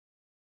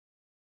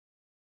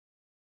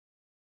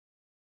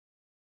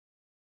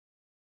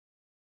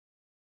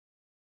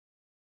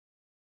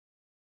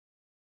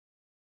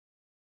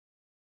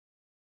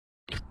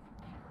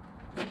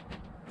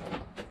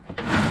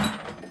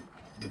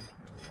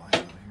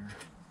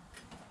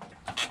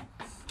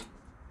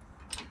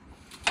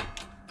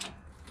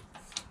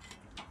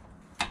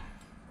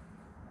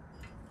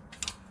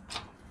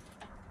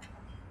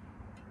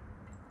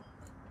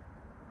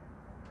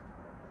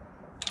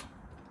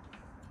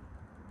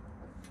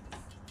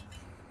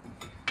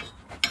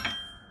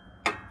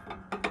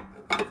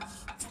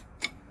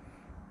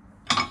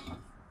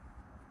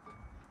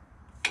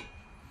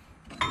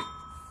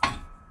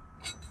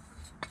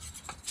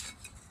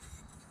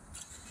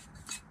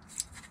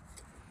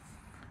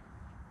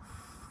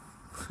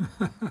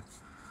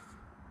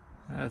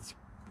That's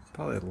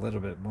probably a little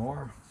bit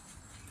more.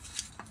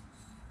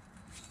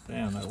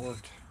 Damn, that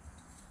worked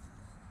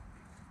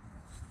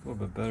a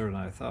little bit better than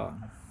I thought.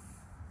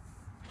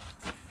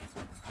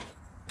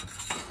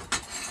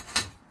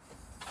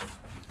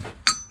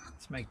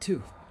 Let's make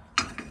two.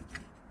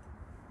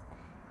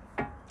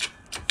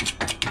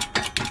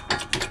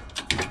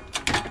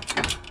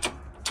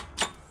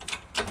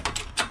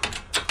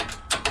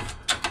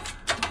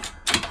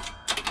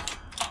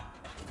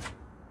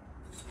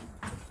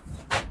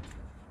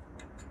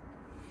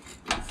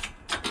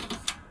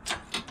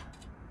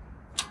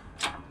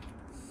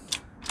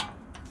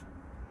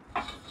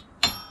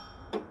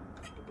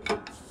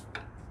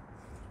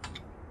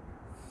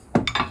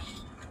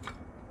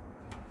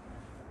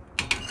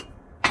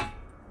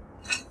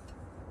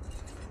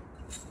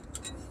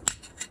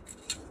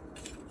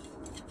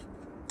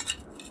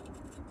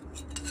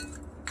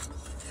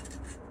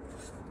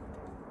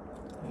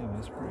 Yeah,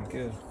 that's pretty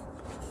good.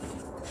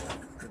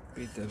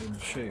 Beat that into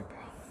shape.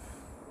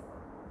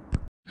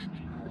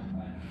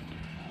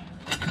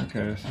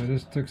 Okay, so I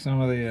just took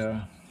some of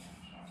the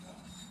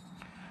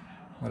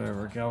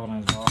whatever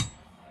galvanized off.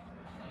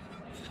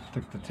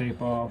 Took the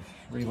tape off,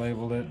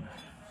 relabeled it.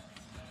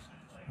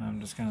 I'm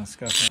just kind of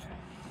scuffing it.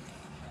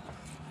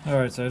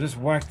 Alright, so I just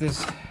whacked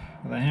this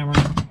with a hammer.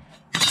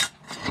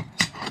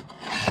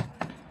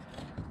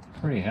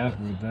 Pretty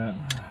happy with that.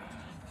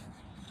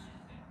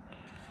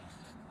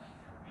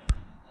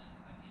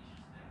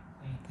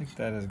 I think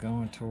that is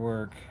going to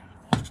work.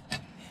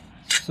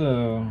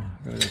 So,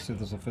 gotta go see if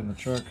this will fit in the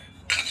truck.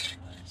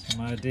 So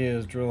my idea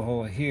is drill a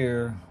hole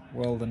here,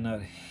 weld a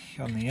nut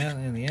on the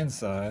end, in the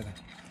inside.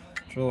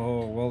 Drill a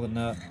hole, weld a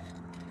nut.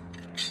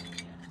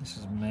 This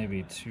is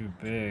maybe too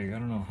big. I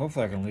don't know.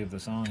 Hopefully I can leave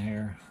this on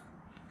here.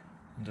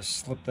 And just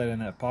slip that in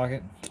that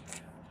pocket.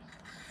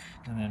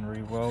 And then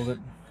re-weld it.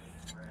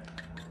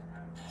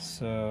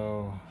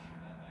 So,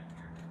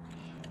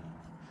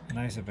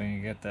 nice if I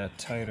can get that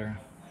tighter.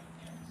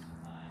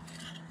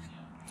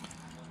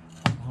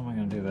 How am I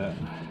going to do that?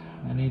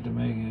 I need to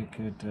make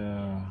it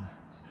I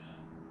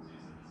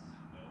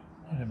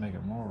need to make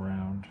it more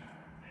round.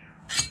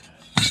 Let's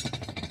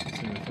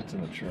see if it fits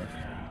in the truck.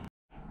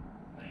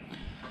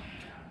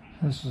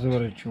 This is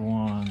what you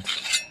want.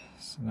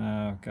 So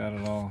now I've got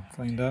it all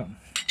cleaned up.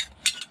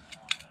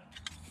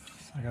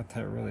 So I got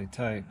that really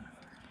tight.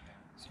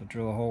 So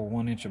drill a hole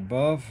 1 inch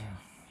above.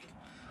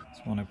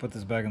 So when I put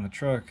this back in the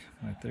truck,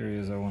 my theory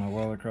is I want to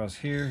weld across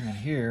here and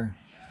here.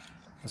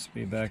 This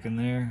will be back in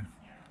there.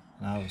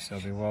 And obviously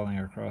I'll be welding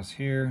across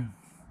here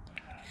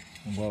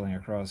and welding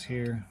across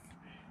here.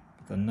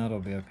 But the nut will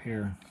be up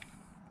here.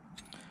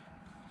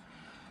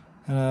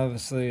 And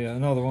obviously,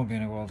 no, there won't be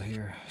any weld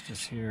here.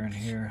 Just here and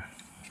here.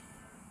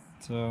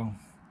 So,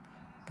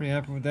 pretty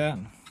happy with that.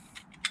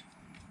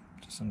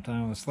 Just some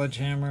time with a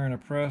sledgehammer and a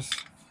press.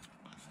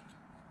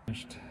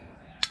 Finished.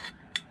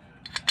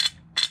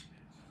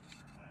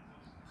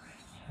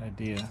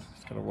 Idea.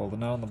 Just gotta weld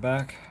it out in the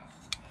back.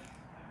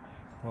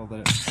 Weld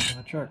it in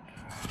the truck.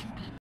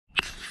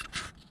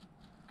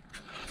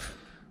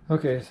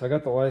 Okay, so I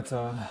got the lights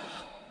on.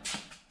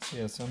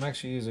 Yeah, so I'm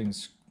actually using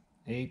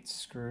 8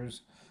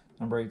 screws,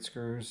 number 8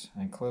 screws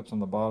and clips on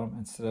the bottom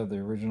instead of the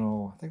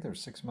original, I think they're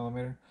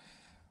 6mm.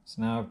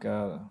 So now I've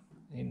got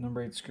a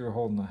number 8 screw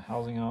holding the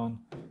housing on.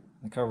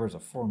 The cover is a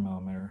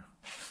 4mm.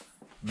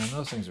 And then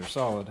those things are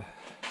solid.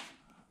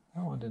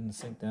 That one didn't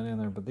sink down in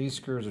there, but these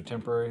screws are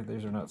temporary.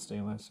 These are not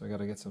stainless, so I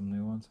gotta get some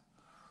new ones.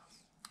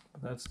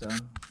 But that's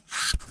done.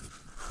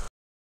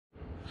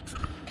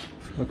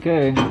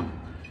 Okay.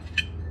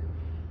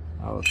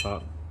 Out of the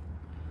top.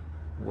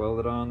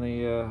 Welded on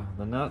the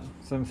nut,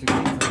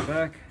 7/16 on the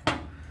back.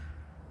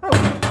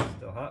 Oh,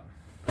 still hot.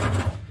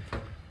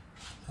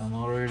 I'm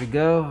all ready to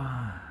go.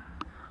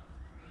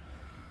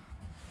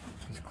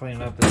 Just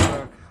cleaning up the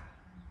truck.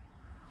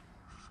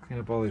 Clean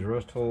up all these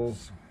rust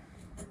holes.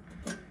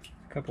 A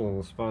couple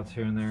little spots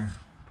here and there.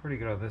 Pretty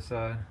good on this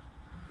side.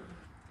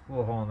 A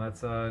little hole on that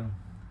side.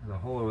 There's a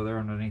hole over there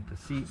underneath the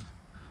seat.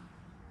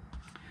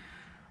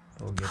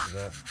 We'll get to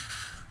that.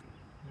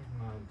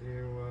 My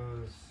idea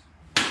was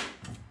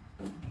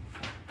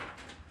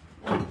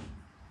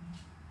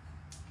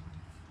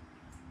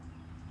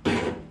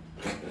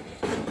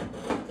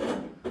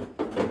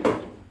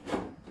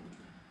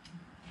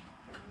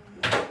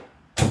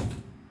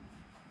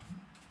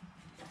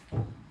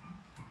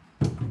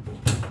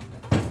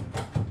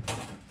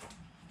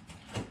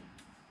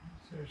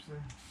seriously.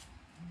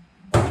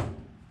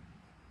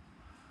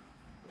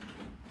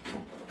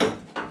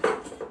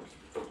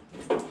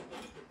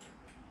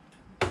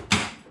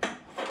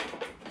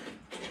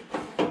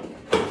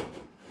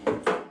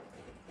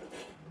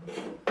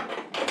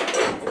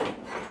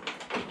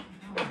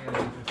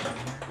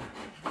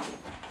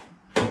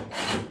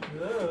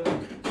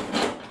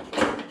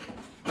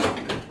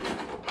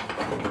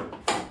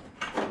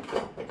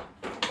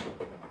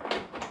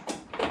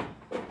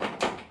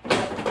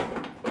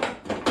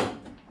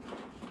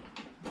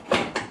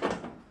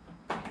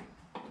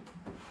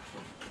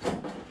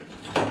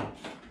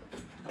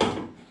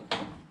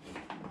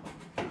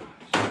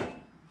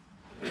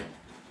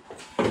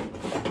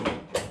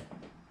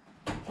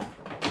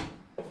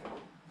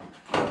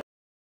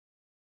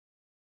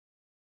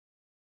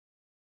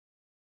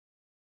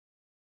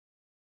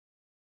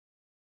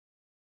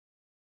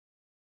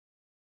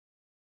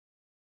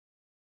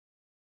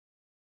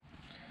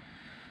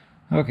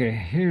 Okay,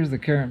 here's the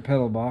current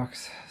pedal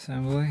box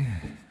assembly.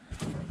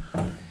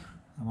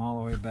 I'm all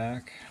the way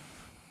back.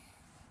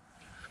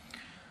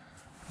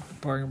 The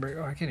parking brake.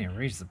 Oh, I can't even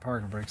reach the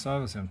parking brakes.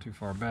 Obviously, I'm too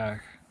far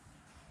back.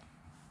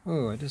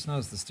 Oh, I just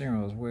noticed the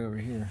steering wheel is way over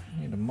here. I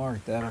need to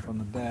mark that up on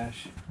the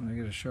dash when I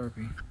get a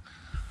Sharpie.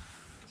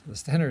 So the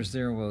standard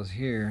steering wheel is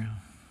here.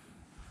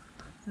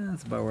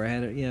 That's about where I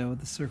had it. Yeah, with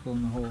the circle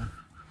in the hole.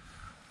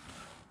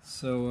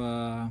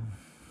 So,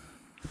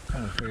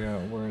 trying to figure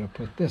out where to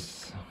put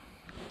this.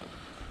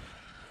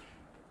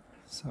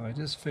 So I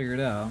just figured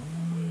out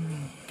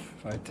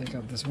if I take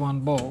out this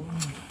one bolt,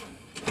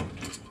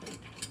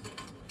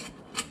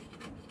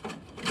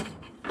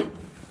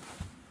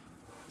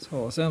 this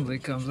whole assembly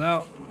comes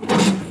out.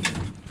 There's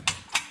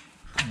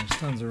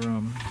tons of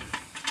room.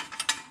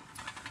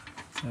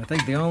 So I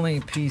think the only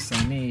piece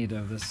I need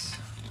of this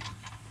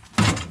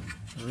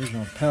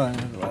original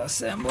pellet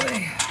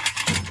assembly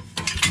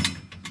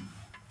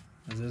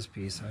is this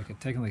piece. I could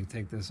technically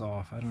take this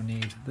off. I don't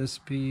need this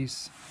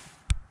piece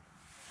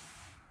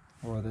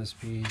or this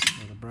piece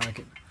or the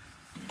bracket.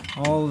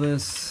 All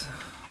this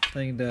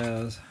thing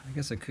does, I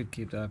guess I could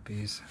keep that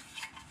piece.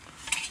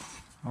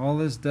 All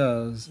this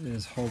does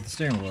is hold the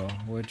steering wheel,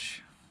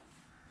 which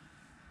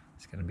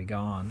is going to be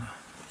gone.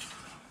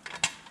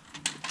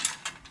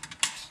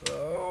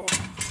 So, I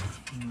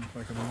don't know if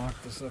I can lock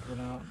this up or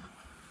not.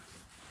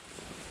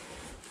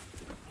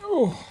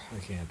 Oh, I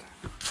can't.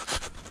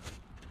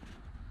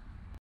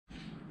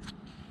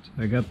 So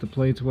I got the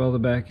plates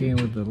welded back in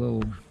with the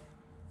little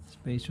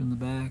spacer in the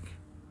back.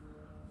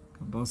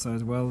 Got both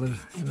sides welded.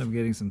 Ended up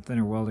getting some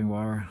thinner welding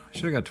wire. I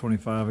should have got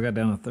 25. I got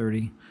down to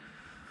 30.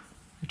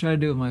 I tried to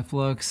do it with my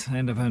flux. I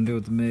ended up having to do it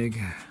with the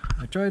MIG.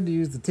 I tried to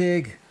use the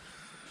TIG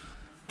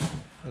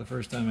for the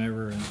first time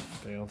ever and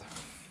failed.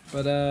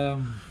 But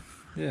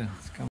yeah,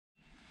 it's coming.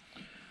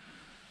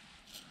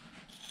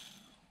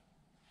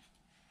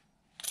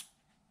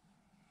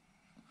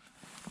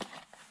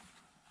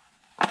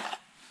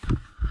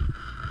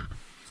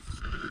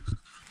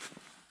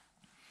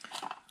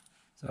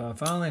 So I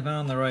finally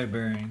found the right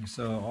bearing.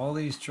 So all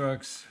these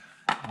trucks,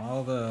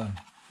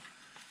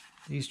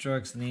 these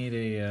trucks need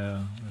a,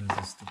 what is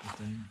this stupid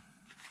thing?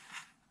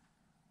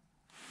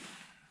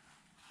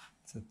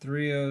 It's a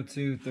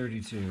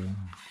 30232.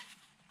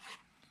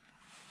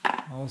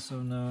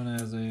 Also known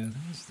as a, I think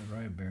it's the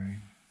right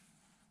bearing.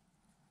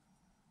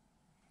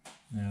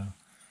 Yeah.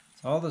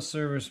 So all the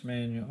service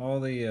manual, all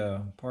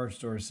the parts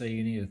stores say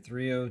you need a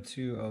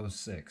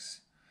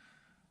 30206.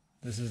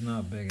 This is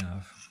not big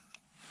enough.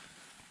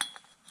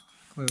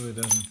 Clearly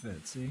doesn't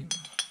fit, see?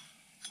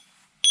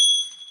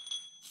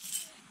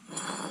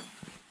 So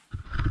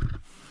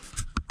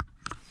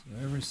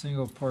every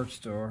single parts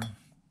store,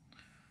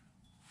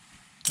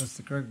 that's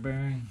the correct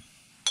bearing.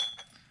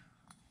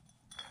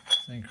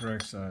 It's the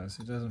incorrect size.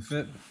 It doesn't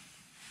fit.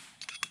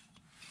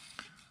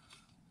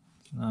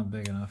 It's not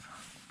big enough.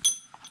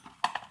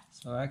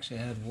 So I actually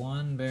had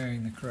one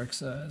bearing the correct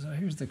size. Oh,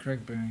 here's the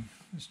correct bearing.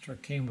 This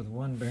truck came with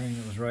one bearing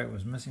that was right,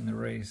 was missing the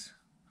race.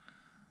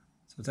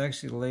 So it's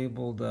actually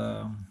labeled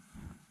the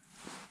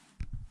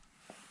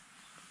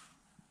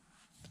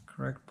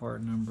correct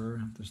part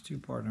number. There's two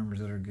part numbers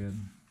that are good.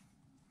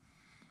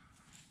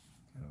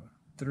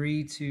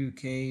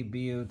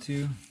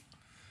 32KB02.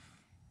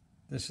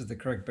 This is the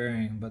correct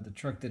bearing, but the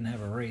truck didn't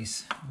have a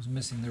race. It was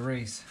missing the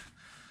race.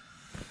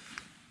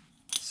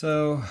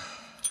 So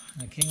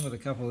I came with a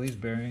couple of these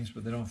bearings,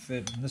 but they don't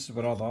fit. And this is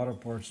what all the auto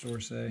parts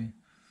stores say.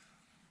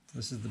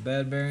 This is the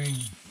bad bearing.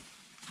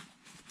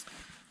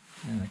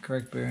 And the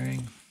correct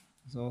bearing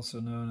is also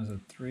known as a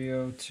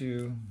 302. I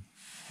don't know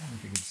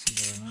if you can see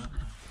that or not.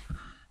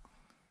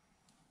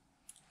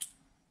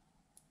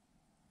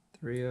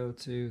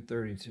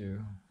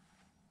 30232.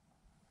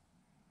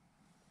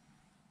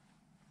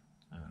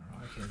 I don't know,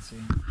 I can't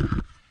see.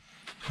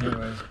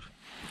 Anyways,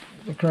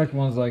 the correct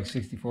one's like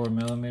 64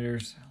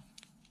 millimeters.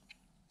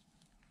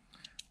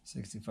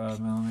 65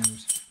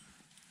 millimeters.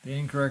 The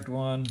incorrect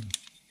one,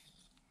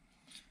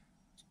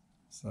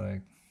 it's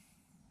like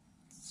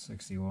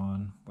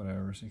 61,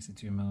 whatever,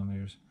 62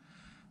 millimeters.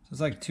 So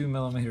it's like 2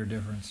 millimeter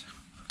difference.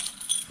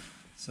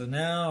 So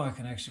now I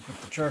can actually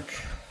put the truck.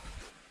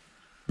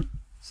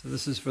 So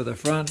this is for the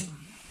front.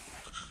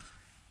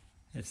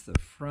 It's the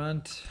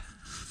front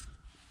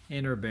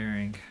inner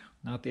bearing,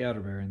 not the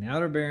outer bearing. The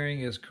outer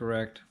bearing is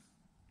correct.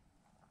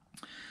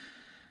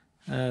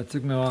 It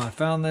took me a while. I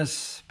found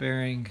this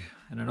bearing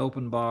in an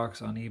open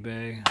box on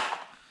eBay.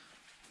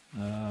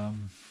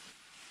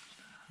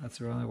 That's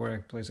the only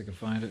place I could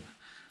find it,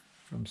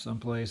 from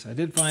someplace. I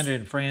did find it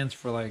in France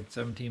for like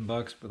 17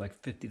 bucks for like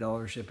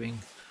 $50 shipping.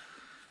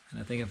 And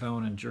I think I found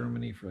one in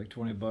Germany for like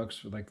 20 bucks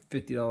for like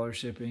 $50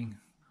 shipping.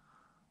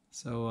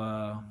 So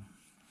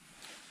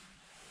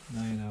now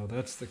you know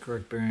that's the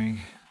correct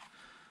bearing.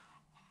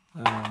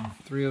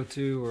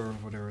 302 or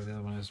whatever the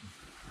other one is.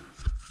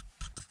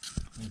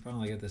 I can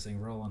finally get this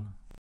thing rolling.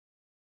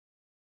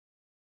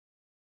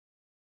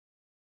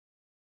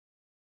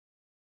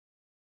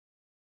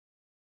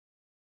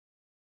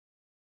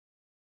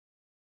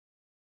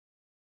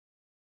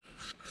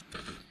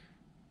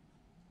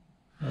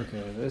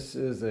 Okay, this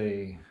is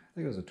I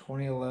think it was a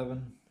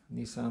 2011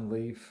 Nissan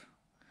Leaf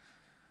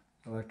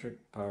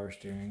electric power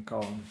steering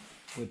column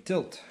with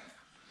tilt.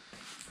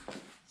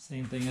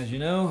 Same thing as you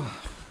know.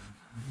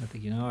 I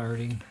think you know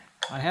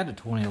I had a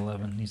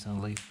 2011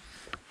 Nissan Leaf.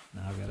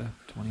 Now I've got a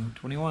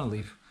 2021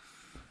 Leaf.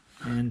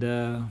 And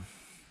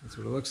that's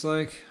what it looks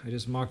like. I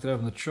just mocked it up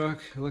in the truck.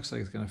 It looks like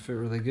it's gonna fit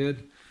really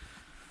good.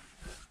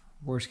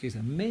 Worst case,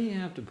 I may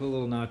have to put a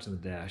little notch in the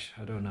dash.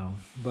 I don't know.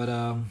 But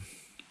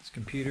this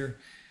computer,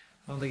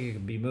 I don't think it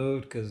can be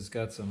moved because it's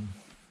got some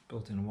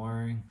built-in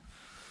wiring.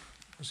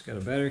 It's got a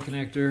battery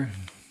connector.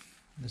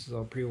 This is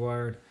all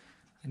pre-wired.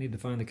 I need to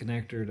find the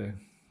connector to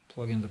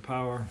plug into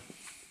power.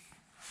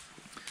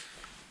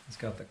 It's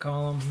got the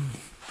column,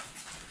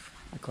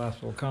 the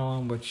collapsible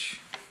column,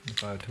 which the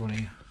 520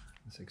 and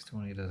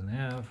 620 doesn't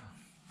have.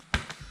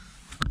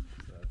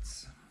 So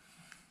that's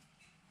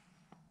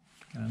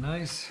kind of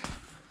nice.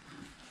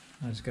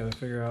 I just got to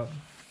figure out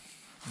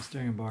a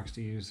steering box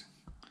to use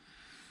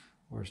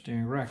or a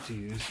steering rack to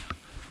use.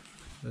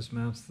 This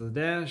mounts to the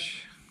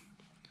dash.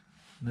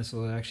 And this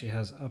one actually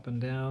has up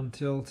and down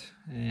tilt,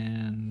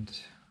 and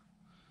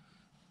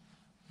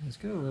it's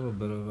got a little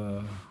bit of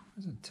a,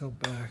 there's a tilt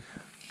back.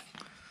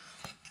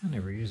 I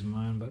never use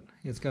mine, but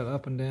it's got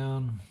up and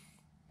down.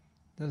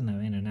 It doesn't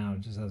have in and out,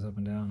 it just has up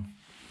and down.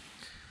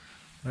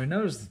 But I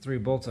noticed the 3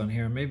 bolts on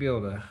here. I may be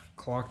able to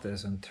clock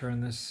this and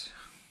turn this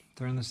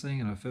thing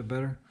and it'll fit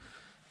better.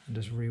 And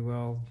just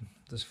re-weld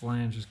this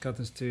flange, just cut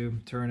this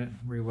tube, turn it,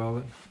 re-weld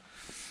it.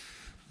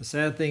 The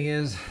sad thing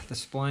is the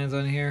splines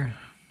on here,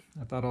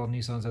 I thought all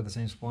Nissans had the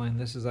same spline.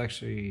 This is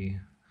actually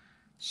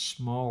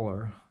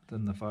smaller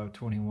than the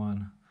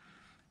 521.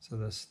 So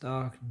the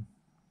stock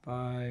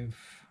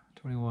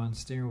 521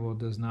 steering wheel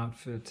does not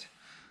fit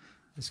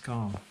this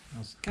column. I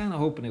was kind of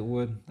hoping it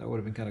would. That would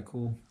have been kind of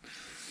cool.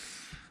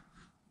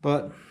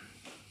 But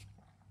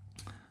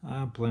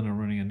I plan on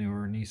running a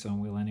newer Nissan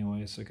wheel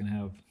anyway, so I can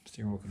have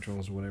steering wheel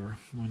controls or whatever.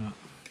 Why not?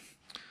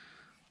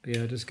 But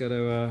yeah, I just got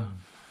to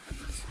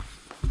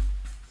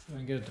so I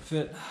can get it to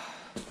fit.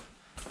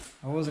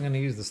 I wasn't going to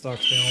use the stock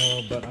steering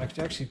wheel, but I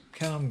actually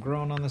kind of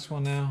grown on this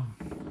one now.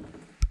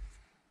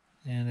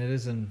 And it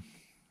is in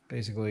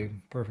basically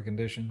perfect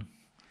condition.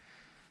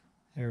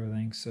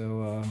 Everything.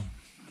 So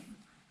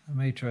I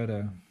may try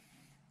to,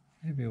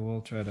 maybe I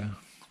will try to, does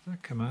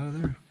that come out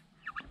of there?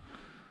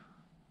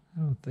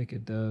 I don't think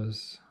it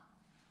does.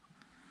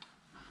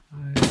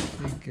 I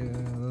think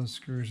those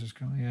screws just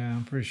come, yeah,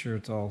 I'm pretty sure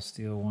it's all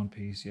steel one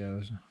piece. Yeah,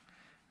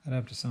 I'd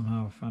have to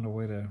somehow find a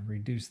way to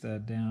reduce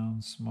that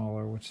down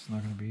smaller, which is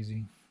not going to be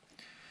easy.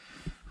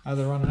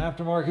 Either run an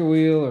aftermarket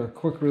wheel or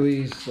quick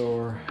release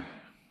or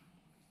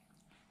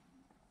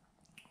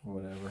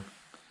whatever.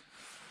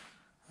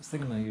 I was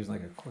thinking of using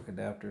like a quick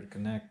adapter to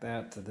connect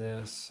that to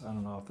this. I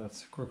don't know if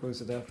that's a quick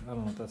release adapter. I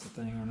don't know if that's a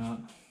thing or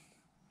not.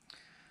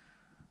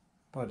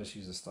 Probably just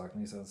use a stock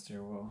Nissan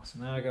steering wheel. So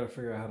now I got to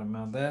figure out how to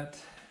mount that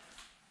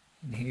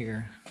in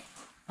here.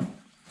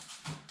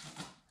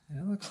 And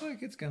it looks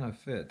like it's gonna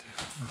fit.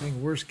 I think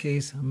worst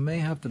case, I may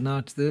have to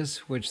notch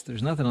this, which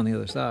there's nothing on the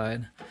other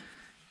side.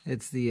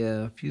 It's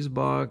the fuse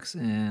box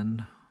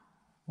and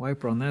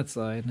wiper on that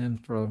side, and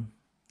then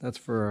that's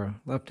for a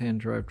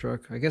left-hand drive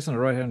truck. I guess on a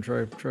right-hand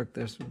drive truck,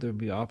 there'd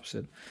be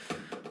opposite.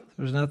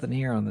 There's nothing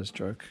here on this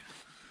truck,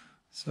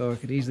 so I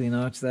could easily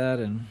notch that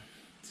and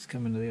just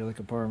come into the other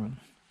compartment.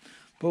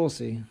 But we'll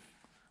see.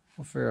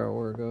 We'll figure out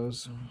where it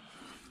goes.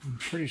 I'm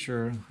pretty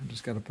sure I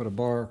just got to put a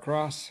bar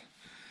across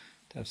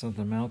to have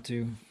something to mount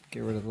to,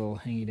 get rid of the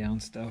little hangy down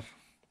stuff.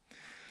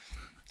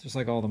 Just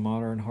like all the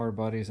modern hard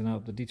bodies and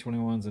up, the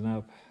D21s and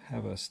up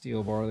have a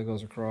steel bar that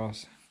goes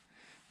across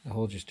that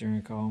holds your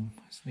steering column.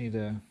 I just need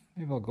to,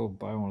 maybe I'll go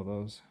buy one of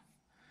those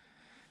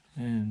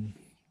and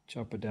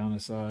chop it down to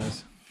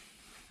size.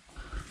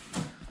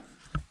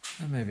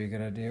 That may be a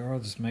good idea, or I'll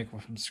just make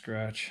one from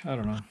scratch. I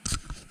don't know.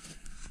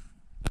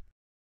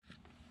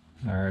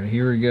 Alright,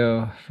 here we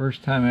go.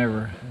 First time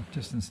ever. I've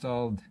just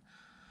installed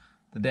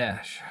the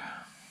dash.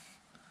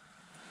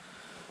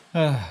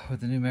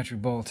 With the new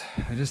metric bolt.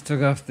 I just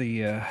took off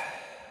the,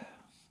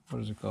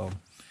 what is it called?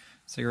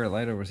 Cigarette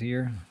lighter was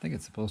here. I think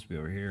it's supposed to be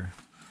over here.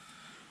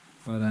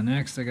 But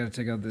next I got to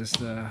take out this,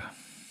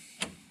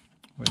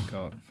 what do you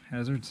call it?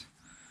 Hazards.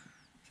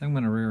 So I'm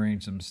going to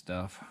rearrange some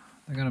stuff.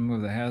 I'm going to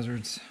move the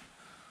hazards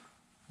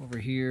over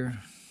here.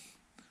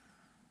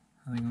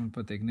 I think I'm going to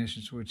put the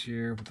ignition switch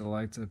here, put the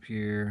lights up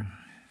here.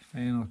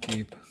 Fan will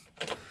keep.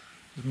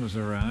 Just moves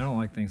around. I don't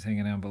like things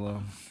hanging down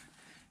below.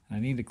 I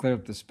need to clear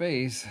up the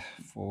space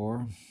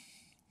for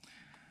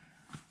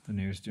the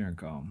new steering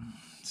column.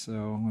 So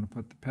I'm going to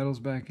put the pedals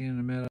back in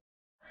a minute.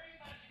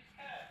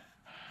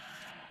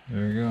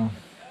 There we go.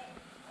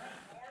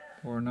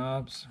 4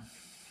 knobs.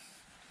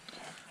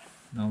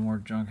 No more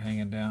junk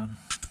hanging down.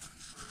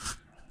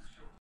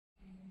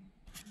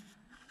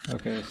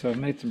 Okay, so I've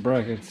made some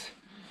brackets.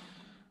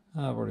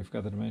 I've already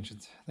forgot the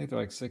dimensions. I think they're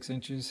like 6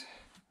 inches.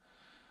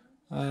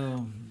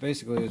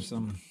 Basically, there's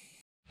some.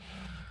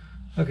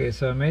 Okay,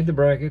 so I made the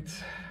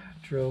brackets,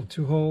 drilled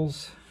 2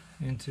 holes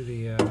into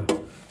the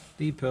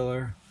D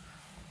pillar,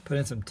 Put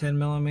in some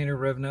 10mm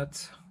rev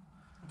nuts.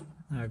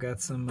 I've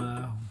got some,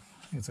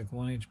 it's like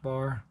 1-inch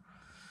bar.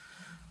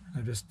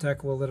 I've just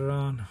tack welded it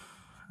on.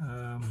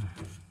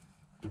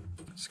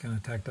 Just kind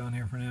of tacked on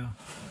here for now.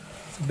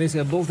 So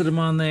basically I bolted them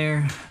on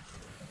there.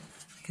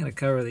 Kind of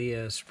cover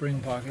the spring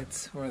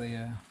pockets, or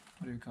the,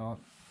 what do you call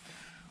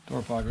it?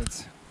 Door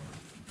pockets.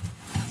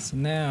 So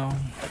now,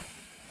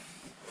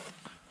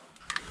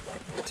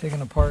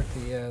 taking apart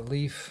the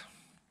leaf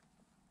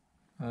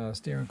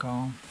steering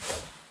column,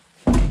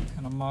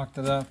 kind of mocked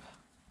it up,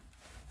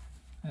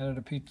 added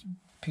a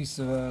piece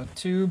of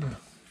tube.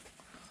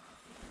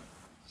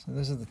 So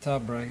this is the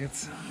top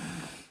brackets.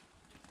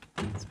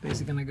 It's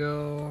basically going to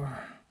go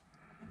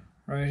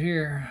right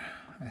here.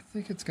 I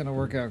think it's going to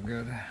work out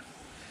good.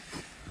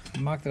 I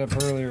mocked it up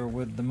earlier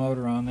with the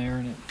motor on there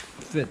and it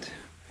fit.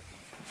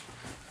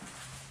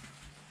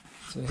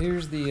 So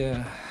here's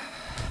the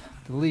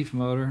leaf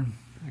motor.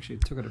 Actually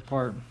took it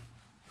apart.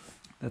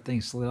 That thing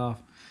slid off.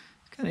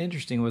 It's kind of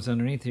interesting what's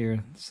underneath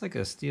here. It's like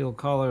a steel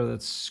collar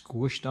that's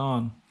squished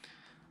on.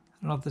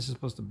 I don't know if this is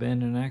supposed to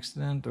bend in an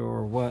accident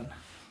or what,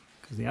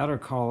 because the outer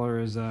collar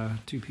is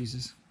 2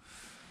 pieces.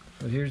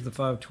 But here's the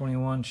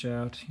 521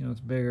 shaft. You know, it's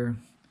bigger.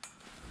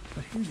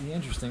 But here's the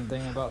interesting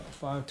thing about the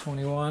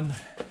 521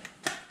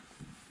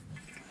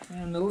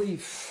 and the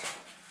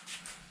leaf.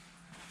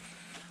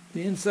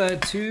 The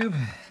inside tube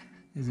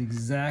is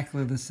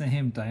exactly the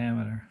same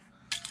diameter.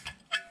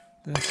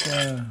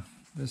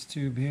 This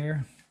tube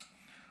here,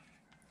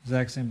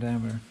 exact same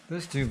diameter.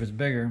 This tube is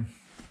bigger.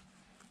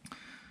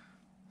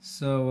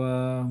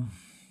 So,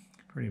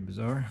 pretty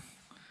bizarre.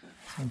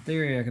 So in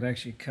theory, I could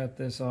actually cut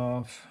this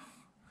off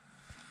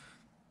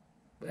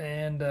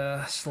and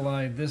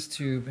slide this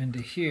tube into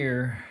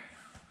here,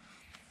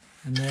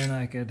 and then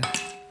I could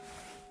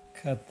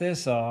cut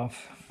this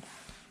off,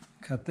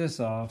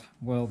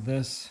 weld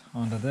this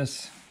onto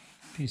this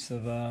piece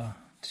of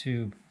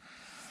tube.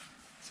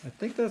 So I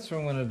think that's what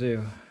I'm going to do.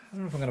 I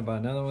don't know if I'm going to buy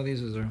another one of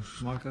these as a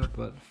mock-up,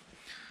 but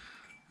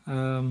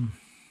and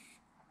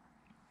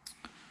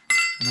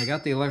I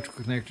got the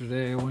electrical connector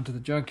today. I went to the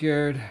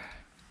junkyard,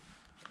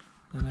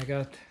 and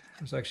it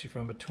was actually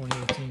from a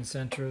 2018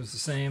 Sentra. It's the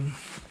same.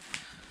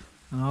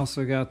 And I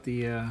also got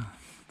the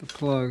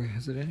plug.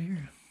 Is it in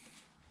here?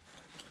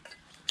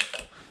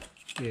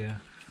 Yeah.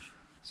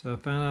 So I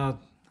found out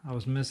I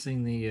was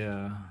missing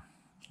the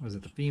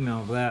the female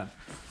of that.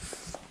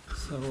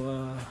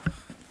 So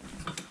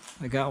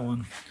I got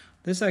one.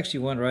 This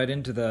actually went right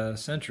into the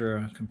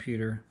Sentra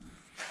computer,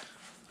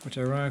 which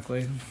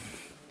ironically,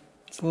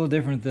 it's a little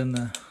different than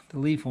the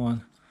Leaf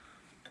one.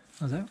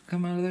 Oh, does that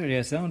come out of there?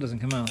 Yes, that one doesn't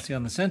come out. See,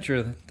 on the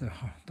Sentra,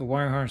 the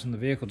wire harness in the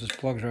vehicle just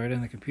plugs right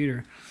in the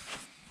computer.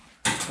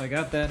 So I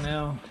got that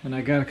now, and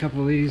I got a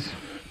couple of these.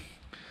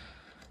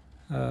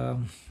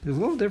 There's a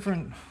little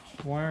different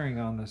wiring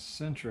on the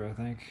Sentra, I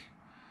think.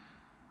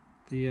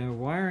 The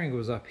wiring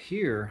was up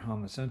here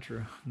on the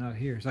Sentra, not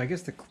here. So I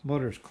guess the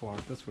motor's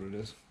clogged, that's what it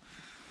is.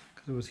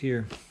 Because it was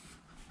here.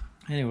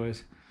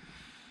 Anyways,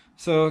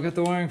 so I got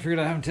the wiring figured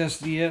out. I haven't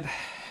tested it yet,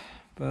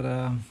 but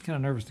I'm kind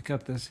of nervous to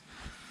cut this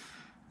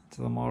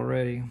until I'm all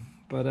ready.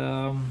 But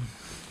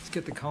let's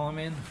get the column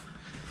in.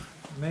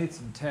 I made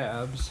some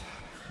tabs.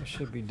 It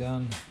should be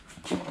done.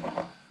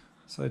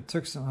 So I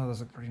took some. Oh, those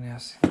look pretty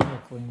nasty. I'll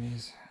clean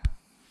these.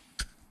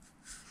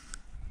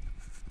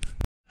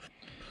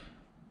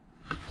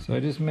 So I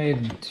just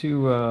made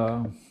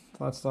 2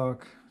 flat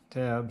stock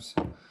tabs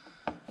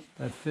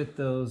that fit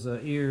those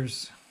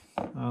ears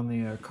on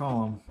the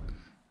column.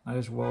 I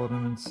just welded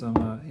them in some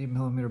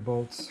 8mm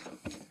bolts,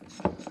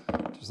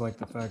 just like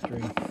the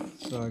factory.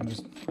 So I can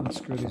just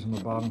unscrew these from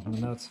the bottom from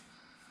the nuts.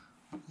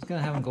 I was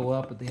gonna have them go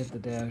up, but they hit the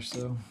dash.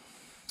 So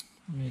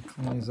let me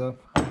clean these up.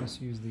 I'll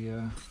just use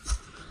the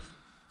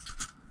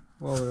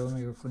welder. Let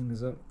me go clean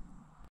these up.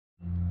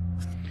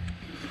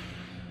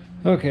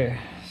 Okay,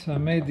 so I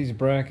made these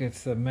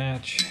brackets that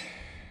match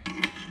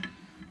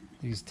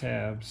these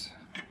tabs.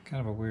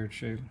 Kind of a weird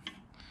shape.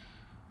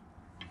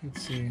 You can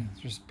see it's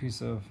just a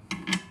piece of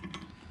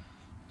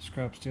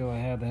scrap steel I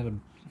had. It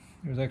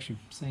was actually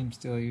the same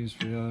steel I used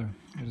for the other.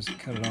 I just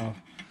cut it off.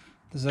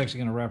 This is actually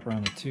going to wrap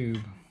around the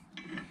tube.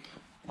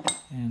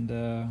 And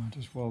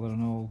just welded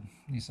an old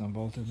Nissan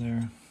bolt in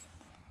there.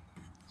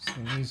 So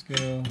these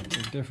they're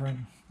different.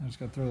 I just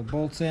got to throw the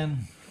bolts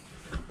in.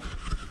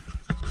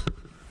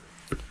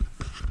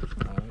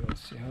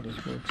 Let's see how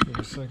this works for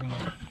a second.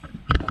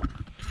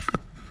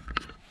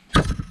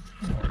 Oh,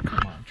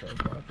 come on,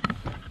 tripod.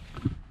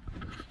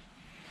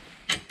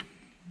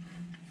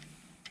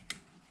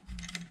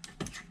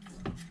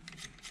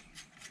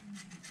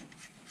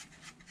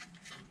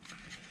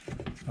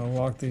 I'll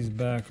lock these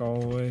back all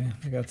the way.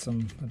 They got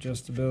some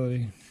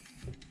adjustability.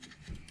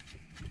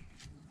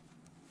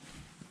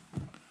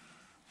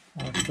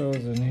 Lock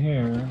those in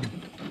here.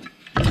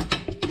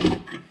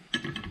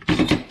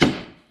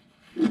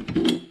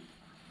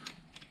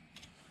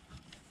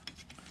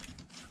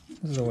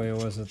 This is the way it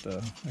was at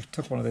the. I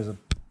took one of these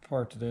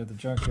apart today at the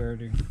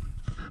junkyard. You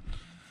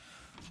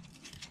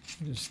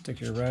just stick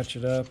your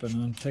ratchet up and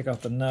then take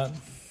off the nut.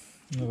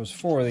 There was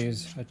 4 of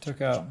these. I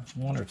took out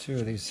 1 or 2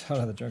 of these out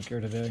of the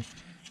junkyard today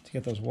to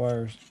get those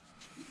wires.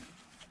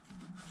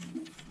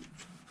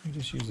 You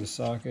just use a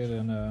socket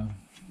and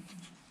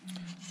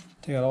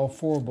take out all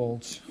 4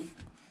 bolts.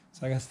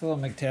 So I can still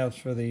make tabs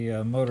for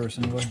the motor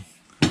assembly.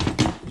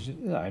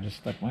 I just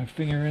stuck my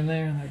finger in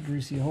there, that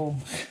greasy hole.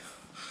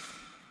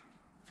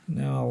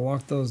 Now I'll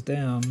lock those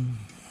down.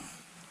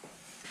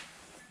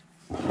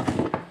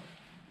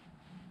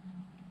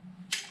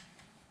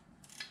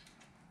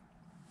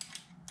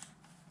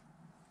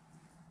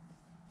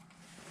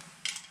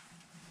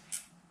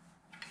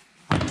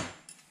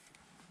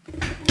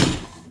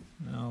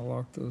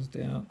 Those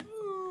down.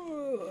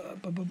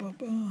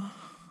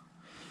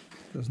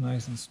 Those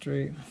nice and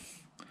straight.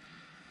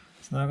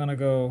 It's not gonna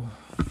go.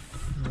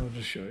 I'll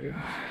just show you.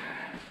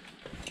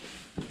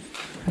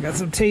 I got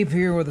some tape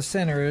here where the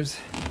center is.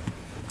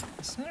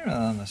 The center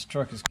on this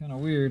truck is kind of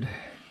weird.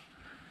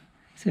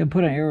 See, I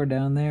put an arrow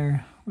down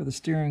there where the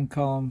steering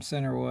column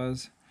center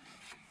was,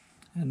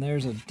 and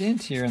there's a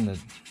dent here in the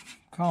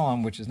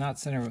column which is not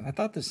center. I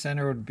thought the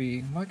center would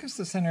be. Well, I guess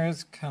the center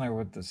is kind of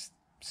with the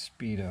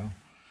speedo.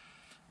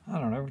 I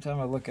don't know, every time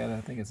I look at it,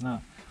 I think it's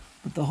not.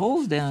 But the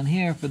holes down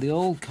here for the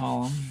old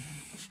column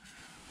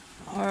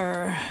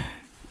are,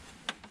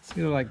 let's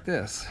get it like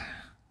this.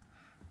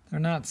 They're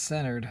not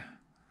centered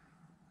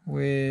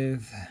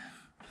with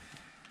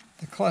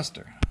the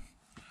cluster,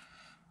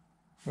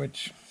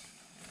 which,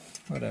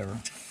 whatever.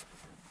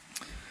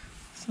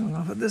 So I'm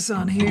gonna put this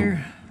on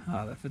here.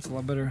 Oh, that fits a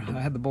lot better.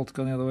 I had the bolts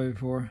going the other way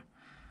before.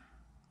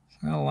 So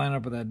I'm gonna line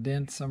up with that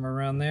dent somewhere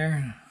around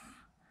there.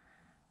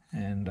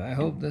 And I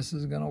hope this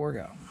is going to work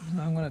out.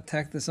 I'm going to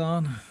tack this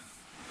on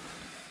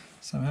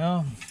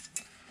somehow.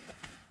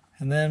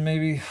 And then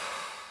maybe,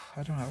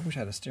 I don't know, I wish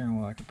I had a steering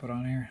wheel I could put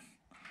on here.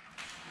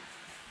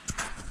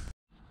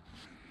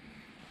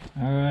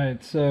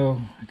 Alright, so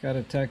I got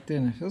it tacked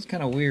in. It feels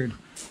kind of weird.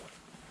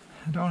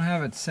 I don't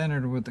have it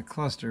centered with the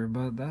cluster,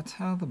 but that's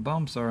how the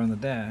bumps are in the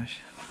dash.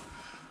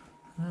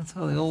 That's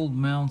how the old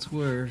mounts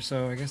were,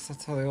 so I guess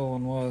that's how the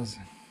old one was.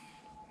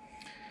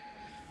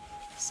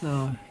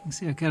 So you can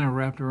see I kind of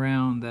wrapped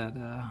around that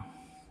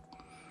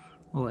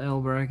little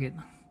L bracket.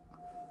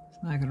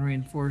 It's not going to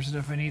reinforce it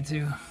if I need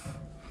to.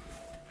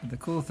 But the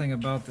cool thing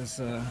about this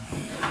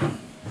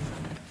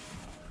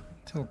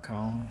tilt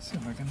column, let's see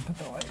if I can put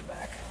the light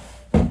back.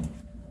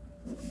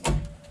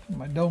 Put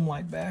my dome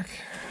light back.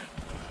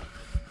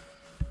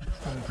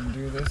 So I can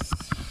do this.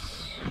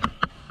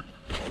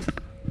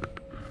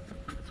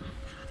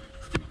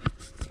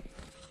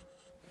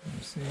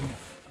 Let's see.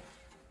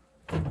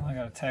 I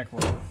got to tackle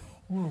it.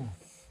 Ooh.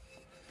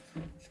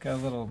 It's got a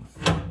little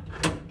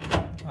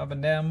up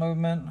and down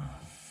movement.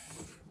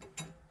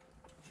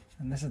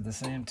 And this is the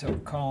same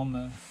tilt column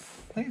that,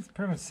 I think it's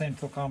pretty much the same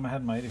tilt column I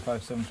had in my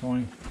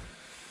 85-720.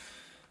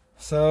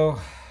 So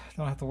I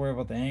don't have to worry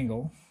about the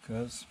angle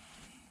because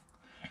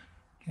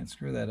can't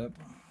screw that up.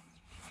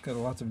 It's got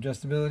lots of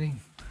adjustability.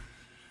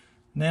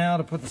 Now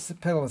to put the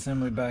pedal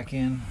assembly back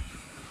in.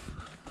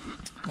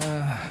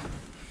 I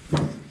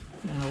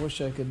wish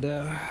I could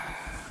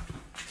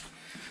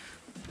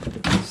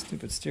put the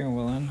stupid steering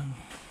wheel in.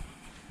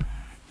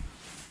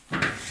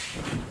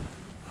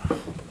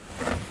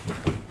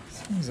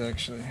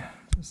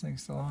 This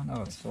thing's still on?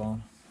 Oh, it's still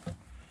on.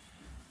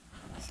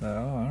 So,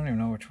 I don't even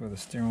know which way the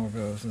steering wheel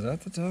goes. Is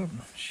that the top?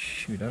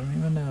 Shoot, I don't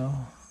even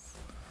know.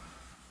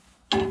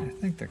 I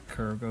think the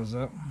curve goes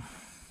up.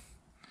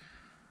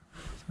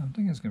 So I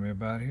think it's going to be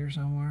about here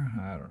somewhere.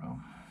 I don't know.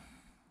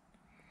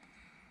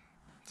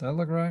 Does that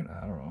look right?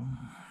 I don't know.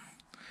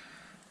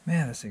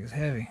 Man, this thing is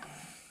heavy.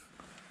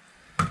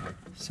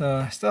 So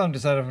I still haven't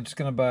decided if I'm just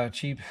going to buy a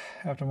cheap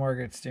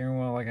aftermarket steering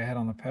wheel like I had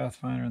on the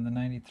Pathfinder in the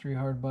 93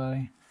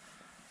 hardbody.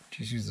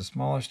 Just use the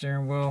smaller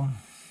steering wheel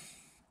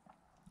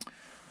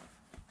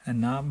and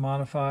not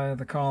modify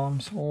the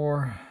columns,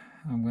 or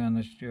I'm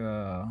going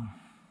to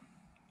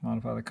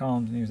modify the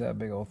columns and use that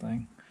big old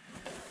thing.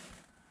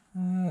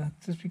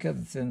 Just because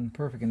it's in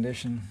perfect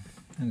condition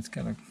and it's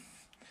kind of,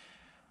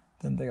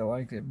 didn't think I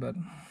liked it, but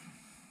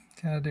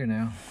kind of do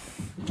now.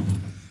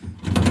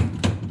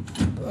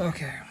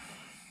 Okay.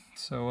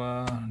 So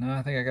now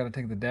I think I got to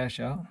take the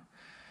dash out.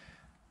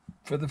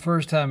 For the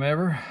first time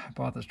ever, I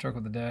bought this truck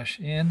with the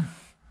dash in.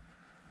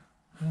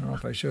 I don't know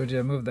if I showed you,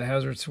 I moved the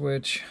hazard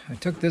switch. I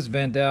took this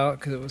vent out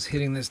because it was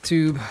hitting this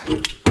tube.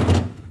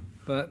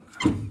 But,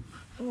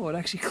 oh, it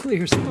actually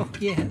clears. Oh,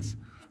 yes.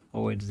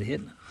 Oh, wait, does it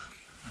hit?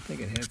 I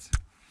think it hits.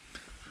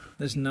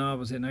 This knob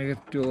was hitting. I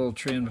got to do a little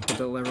trim to put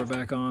that lever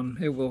back on.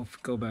 It will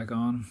go back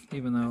on,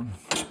 even though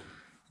in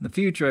the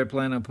future I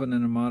plan on putting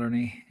in a modern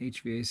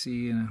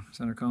HVAC and a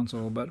center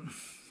console. But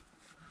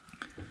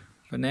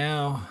for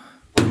now,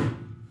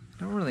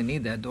 I don't really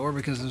need that door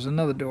because there's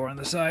another door on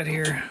the side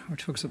here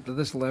which hooks up to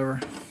this lever.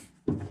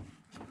 And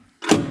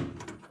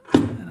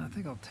I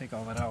think I'll take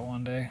all that out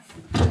one day.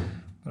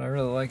 But I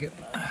really like it.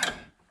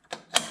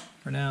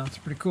 For now, it's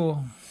pretty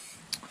cool.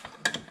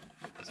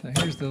 So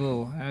here's the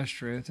little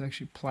ashtray. It's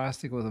actually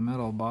plastic with a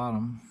metal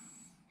bottom,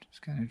 which is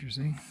kind of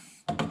interesting.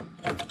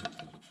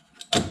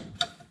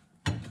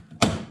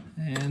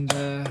 And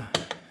oh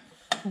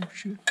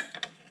shoot,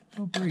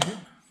 don't break it.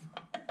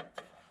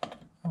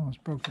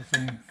 Almost broke the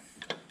thing.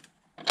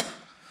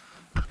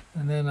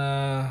 And then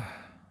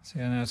see,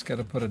 now it's got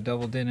to put a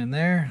double din in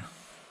there.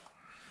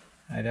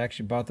 I'd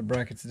actually bought the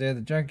brackets today at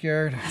the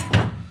junkyard.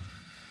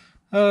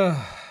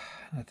 I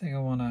think I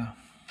want to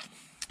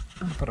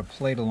put a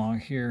plate along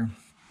here,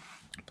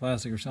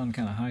 plastic or something,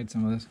 kind of hide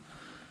some of this.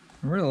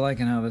 I'm really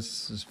liking how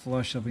this is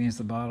flush up against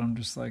the bottom,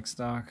 just like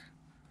stock.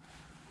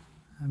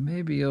 I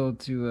may be able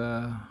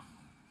to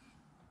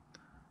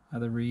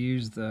either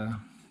reuse the,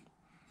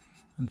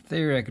 in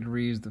theory I could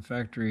reuse the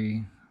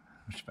factory,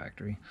 which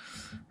factory?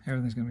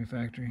 Everything's gonna be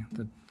factory.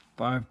 The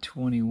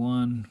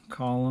 521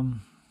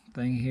 column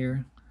thing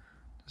here,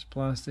 this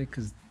plastic,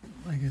 because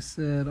like I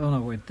said, oh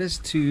no, wait, this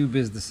tube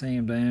is the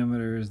same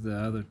diameter as the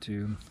other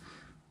tube.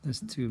 This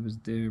tube is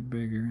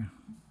bigger.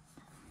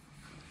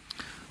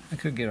 I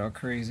could get all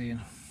crazy. I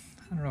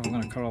don't know if I'm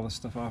gonna cut all this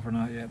stuff off or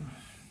not yet.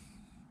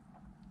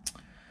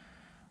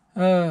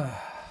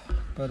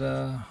 But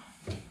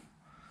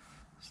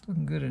it's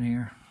looking good in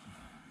here.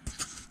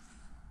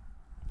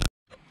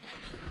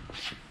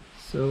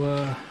 So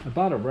I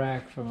bought a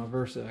rack from a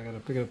Versa. I gotta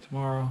pick it up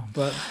tomorrow,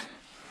 but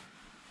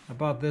I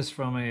bought this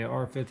from a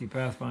R50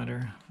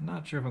 Pathfinder. I'm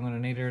not sure if I'm gonna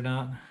need it or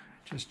not.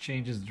 It just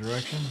changes the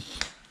direction.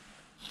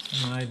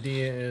 And the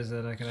idea is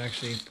that I can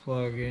actually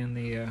plug in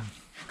the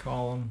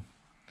column,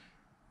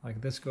 like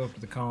this go up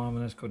to the column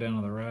and this go down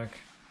to the rack.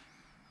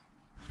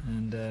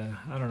 And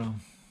I don't know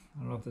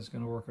if this is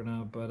gonna work or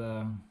not, but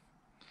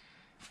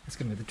it's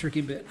gonna be the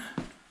tricky bit.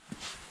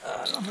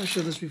 I don't know if I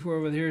showed this before,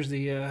 but here's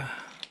the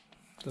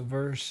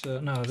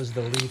Versa. No, this is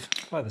the leaf.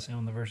 Probably the same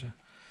on the Versa.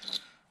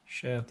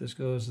 Shaft. This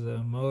goes to the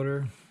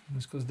motor.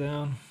 This goes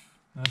down.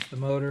 That's the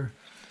motor.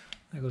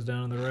 That goes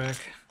down on the rack.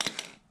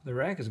 The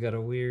rack has got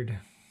a weird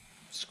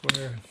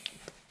square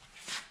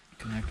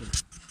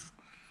connector.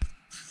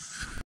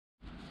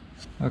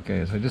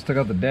 Okay, so I just took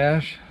out the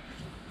dash,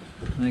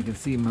 and I can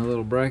see my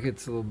little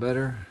brackets a little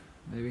better.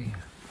 Maybe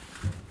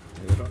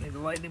I don't need the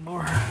light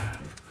anymore.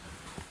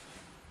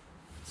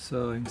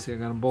 So you can see I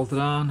got them bolted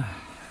on.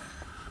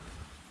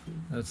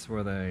 That's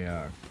where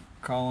the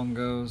column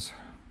goes.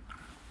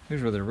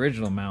 Here's where the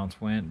original mounts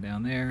went,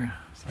 down there.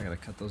 So I gotta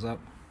cut those up.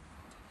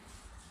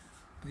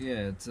 But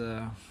yeah, it was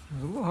a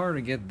little hard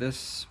to get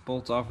this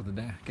bolts off with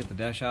the get the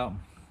dash out.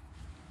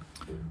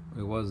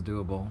 It was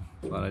doable,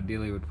 but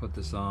ideally would put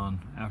this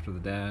on after the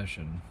dash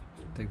and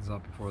take this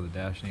off before the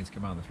dash needs to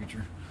come out in the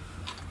future.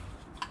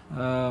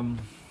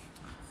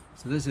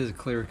 So this is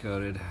clear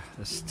coated,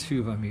 this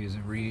tube I'm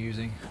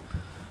reusing.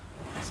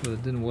 So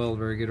it didn't weld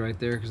very good right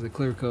there because of the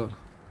clear coat.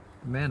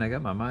 Man, I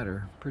got my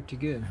miter pretty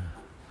good,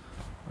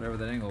 whatever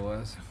that angle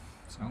was.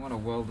 So I'm going to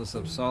weld this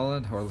up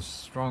solid or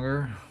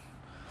stronger.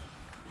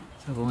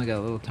 So I've only got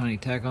a little tiny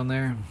tack on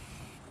there.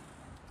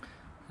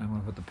 I'm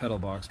going to put the pedal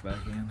box back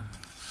in.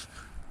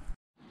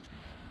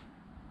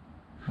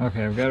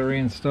 Okay, I've got it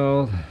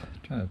reinstalled.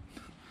 Trying to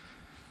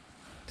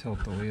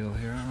tilt the wheel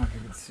here. I don't know if you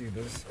can see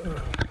this.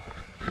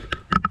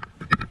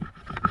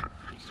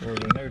 So we're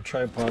a new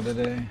tripod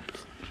today.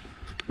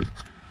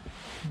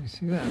 Can you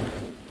see that?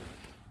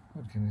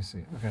 What can you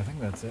see? Okay, I think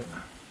that's it.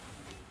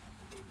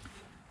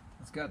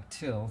 It's got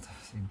tilt.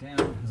 See,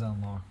 down is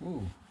unlocked.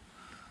 Ooh.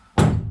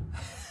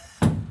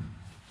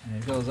 And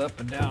it goes up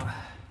and down.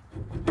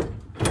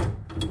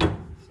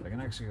 So I can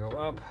actually go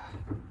up.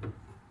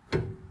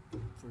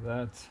 So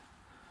that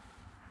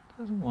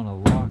doesn't want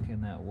to lock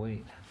in that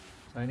weight.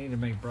 So I need to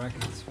make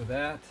brackets for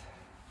that.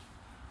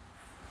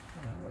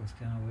 That looks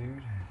kind of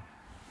weird.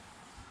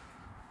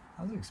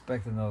 I was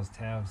expecting those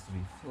tabs to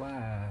be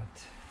flat.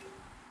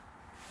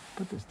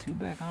 Put this tube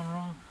back on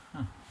wrong?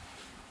 Huh.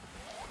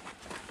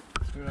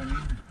 See what I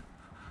mean?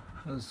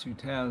 Those two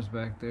tabs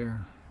back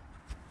there.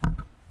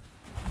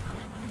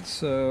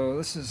 So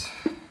this is,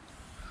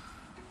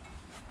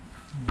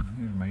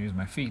 I use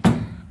my feet.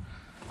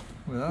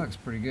 Well, that looks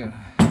pretty good.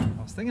 I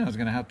was thinking I was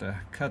gonna have to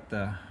cut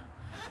the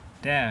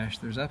dash.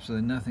 There's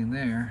absolutely nothing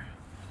there.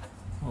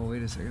 Oh,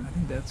 wait a second. I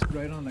think that's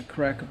right on the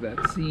crack of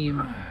that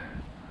seam.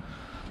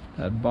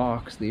 That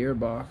box, the air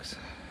box.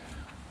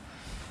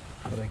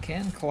 But I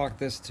can clock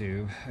this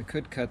tube. I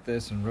could cut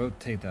this and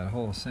rotate that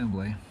whole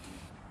assembly.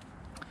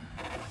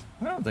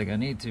 I don't think I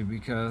need to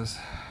because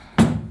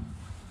I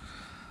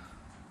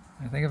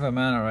think if I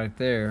mount it right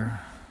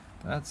there,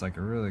 that's like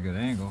a really good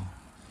angle.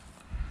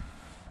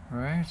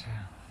 Right?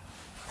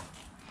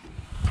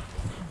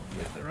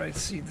 Get the right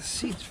seat. The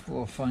seat's a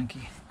little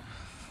funky.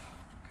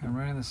 Come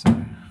right in the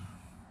center.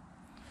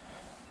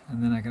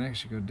 And then I can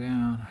actually go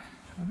down.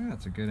 I think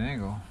that's a good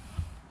angle.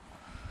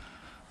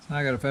 So now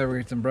I gotta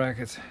fabricate some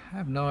brackets. I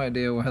have no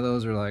idea why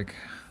those are like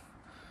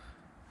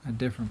a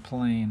different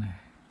plane.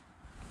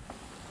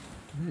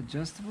 Is it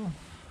adjustable?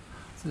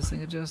 Is this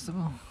thing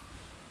adjustable?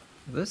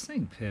 This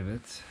thing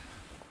pivots.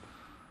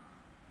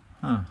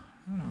 Huh.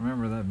 I don't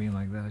remember that being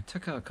like that. I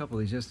took out a couple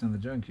of these just in the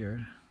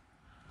junkyard.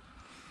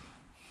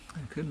 I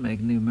could make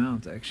new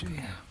mounts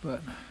actually,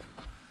 but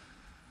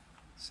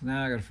so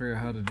now I gotta figure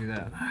out how to do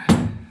that.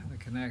 To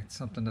connect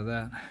something to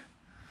that.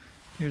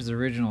 Here's the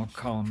original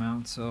column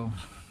mount, so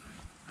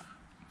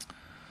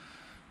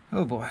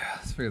oh boy,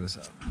 let's figure this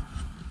out.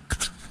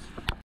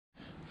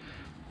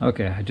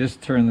 Okay, I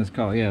just turned this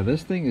column. Yeah,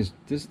 this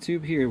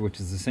tube here, which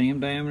is the same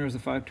diameter as the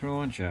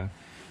 521 shaft,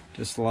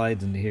 just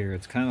slides into here.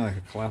 It's kind of like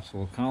a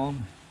collapsible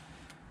column.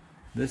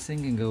 This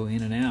thing can go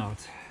in and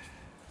out.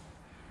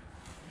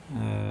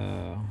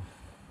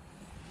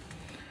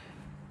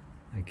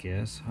 I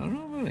guess. I don't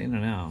know about in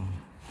and out,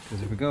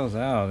 because if it goes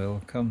out,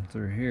 it'll come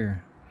through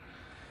here.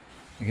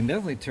 It can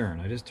definitely turn.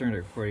 I just turned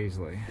it quite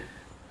easily.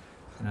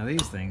 Now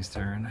these things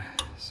turn,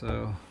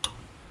 so,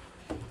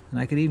 and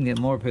I could even get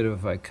more pit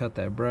if I cut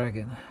that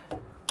bracket.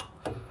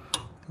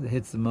 It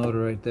hits the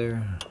motor right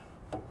there.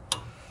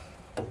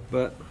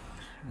 But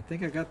I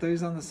think I got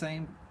those on the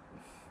same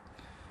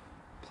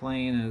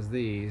plane as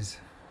these.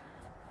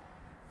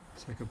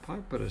 So I could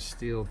probably put a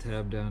steel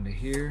tab down to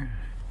here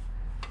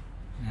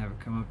and have it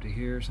come up to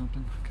here or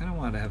something. I kind of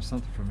wanted to have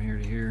something from here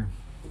to here.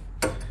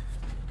 Yeah,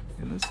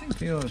 this thing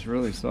feels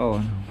really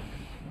solid.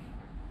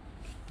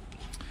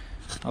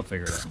 I'll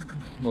figure it out.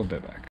 We'll be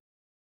back.